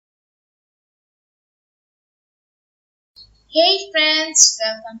Hey friends,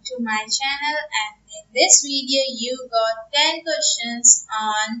 welcome to my channel, and in this video you got 10 questions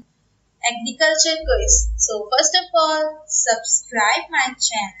on agriculture quiz. So first of all, subscribe my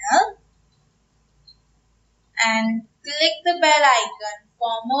channel and click the bell icon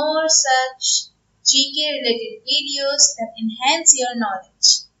for more such GK related videos that enhance your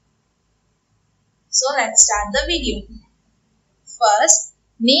knowledge. So let's start the video. First,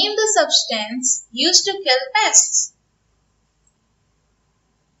 name the substance used to kill pests.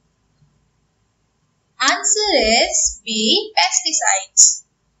 Answer is B. Pesticides.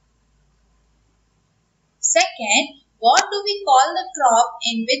 Second, what do we call the crop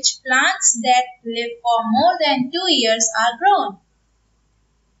in which plants that live for more than 2 years are grown?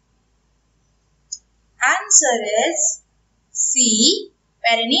 Answer is C.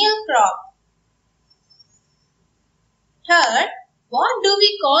 Perennial crop. Third, what do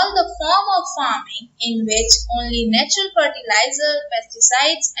we call the form of farming in which only natural fertilizer,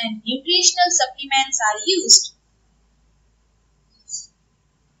 pesticides and nutritional supplements are used?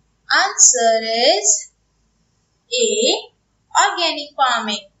 Answer is A. Organic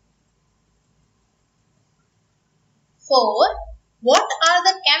farming. Fourth, what are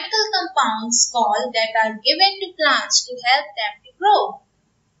the chemical compounds called that are given to plants to help them to grow?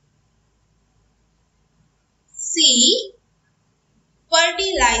 C.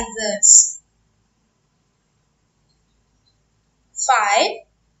 Fertilizers. 5.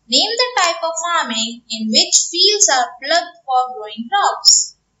 Name the type of farming in which fields are ploughed for growing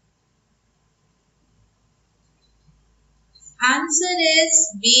crops. Answer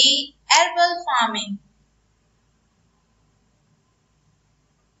is B. Herbal farming.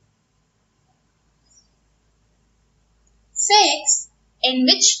 6. In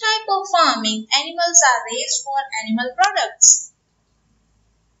which type of farming animals are raised for animal products?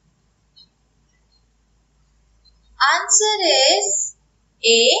 Answer is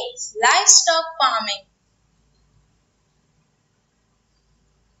A. Livestock farming.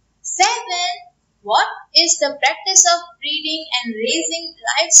 7. What is the practice of breeding and raising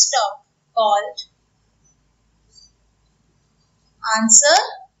livestock called? Answer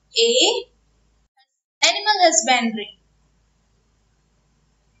A. Animal husbandry.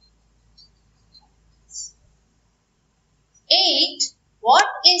 8. What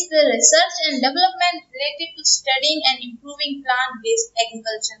is the research and development related to studying and improving plant-based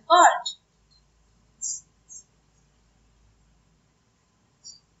agriculture called?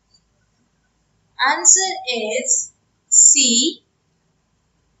 Answer is C.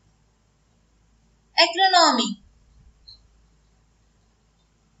 Agronomy.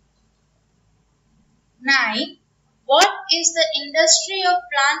 9. What is the industry of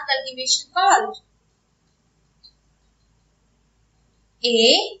plant cultivation called?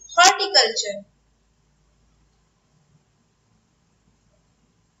 A. Horticulture.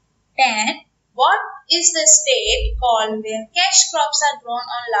 10. What is the state called where cash crops are grown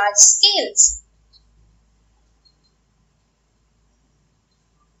on large scales?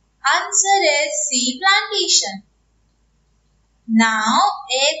 Answer is C. Plantation. Now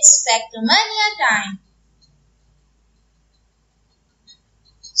it's Factomania time.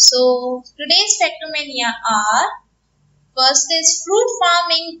 So today's Factomania are: first is fruit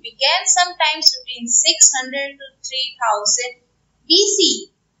farming began sometimes between 600 to 3000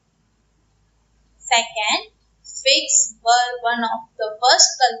 BC. Second, figs were one of the first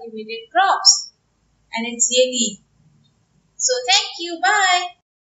cultivated crops, and it's yearly. So thank you, bye.